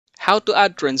How to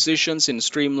add transitions in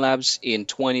Streamlabs in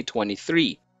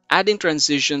 2023. Adding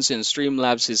transitions in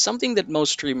Streamlabs is something that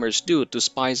most streamers do to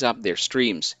spice up their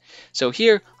streams. So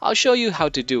here, I'll show you how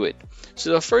to do it.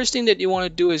 So the first thing that you want to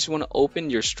do is you want to open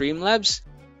your Streamlabs.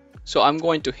 So I'm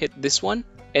going to hit this one,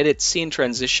 Edit Scene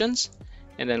Transitions,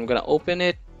 and then I'm going to open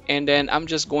it, and then I'm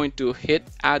just going to hit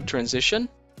Add Transition.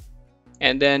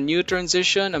 And then new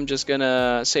transition, I'm just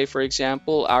gonna say, for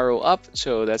example, arrow up.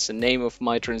 So that's the name of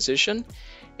my transition.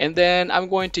 And then I'm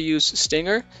going to use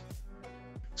Stinger.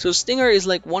 So Stinger is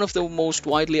like one of the most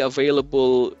widely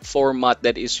available format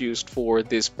that is used for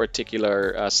this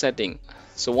particular setting.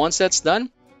 So once that's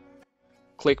done,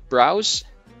 click Browse.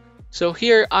 So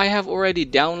here I have already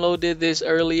downloaded this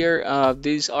earlier.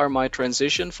 These are my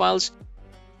transition files.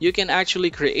 You can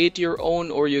actually create your own,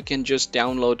 or you can just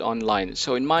download online.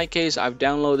 So in my case, I've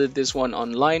downloaded this one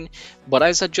online, but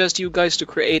I suggest you guys to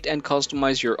create and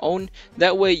customize your own.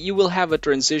 That way you will have a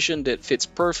transition that fits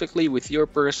perfectly with your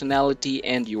personality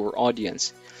and your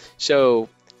audience. So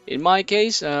in my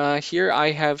case, here I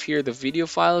have here the video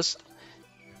files.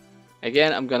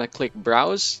 Again, I'm gonna click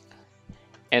Browse,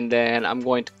 and then I'm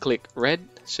going to click Red.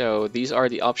 So these are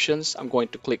the options. I'm going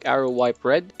to click arrow wipe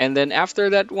red, and then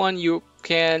after that one you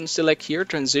can select here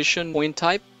transition point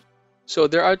type. So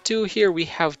there are two here. We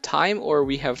have time or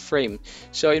we have frame.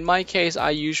 So in my case,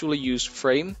 I usually use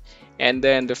frame, and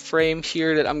then the frame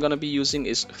here that I'm gonna be using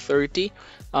is 30.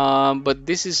 But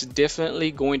this is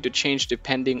definitely going to change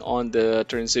depending on the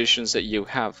transitions that you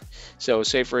have. So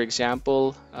say for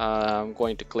example, I'm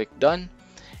going to click done,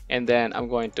 and then I'm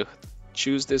going to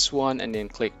choose this one and then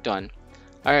click done.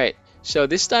 Alright, so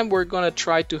this time we're gonna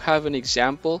try to have an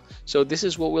example. So this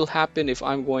is what will happen if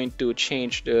I'm going to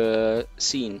change the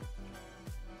scene.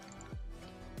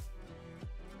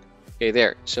 Okay,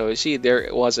 there. So you see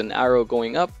there was an arrow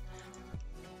going up.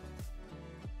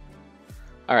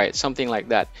 Alright, something like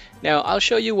that. Now I'll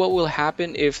show you what will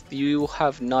happen if you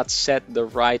have not set the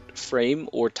right frame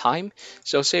or time.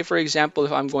 So say for example,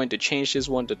 if I'm going to change this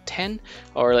one to 10,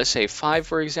 or let's say 5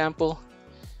 for example.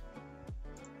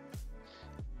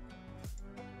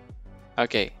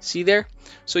 Okay, see there?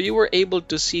 So you were able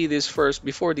to see this first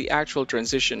before the actual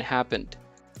transition happened.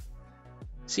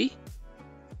 See?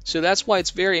 So that's why it's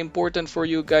very important for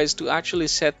you guys to actually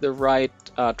set the right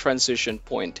transition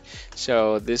point.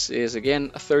 So this is again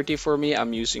 30 for me.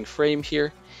 I'm using frame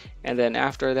here. And then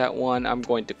after that one, I'm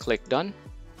going to click done.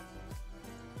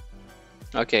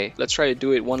 Okay, let's try to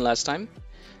do it one last time.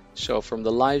 So from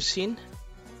the live scene.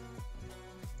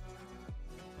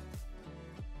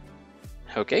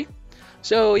 Okay.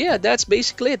 So yeah, that's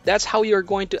basically it. That's how you're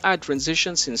going to add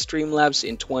transitions in Streamlabs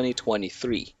in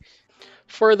 2023.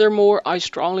 Furthermore, I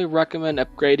strongly recommend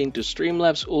upgrading to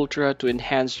Streamlabs Ultra to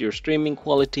enhance your streaming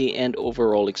quality and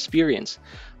overall experience.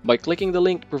 By clicking the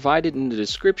link provided in the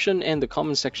description and the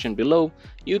comment section below,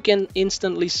 you can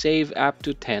instantly save up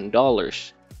to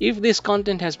 $10. If this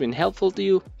content has been helpful to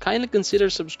you, kindly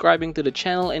consider subscribing to the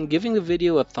channel and giving the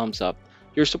video a thumbs up.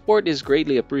 Your support is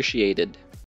greatly appreciated.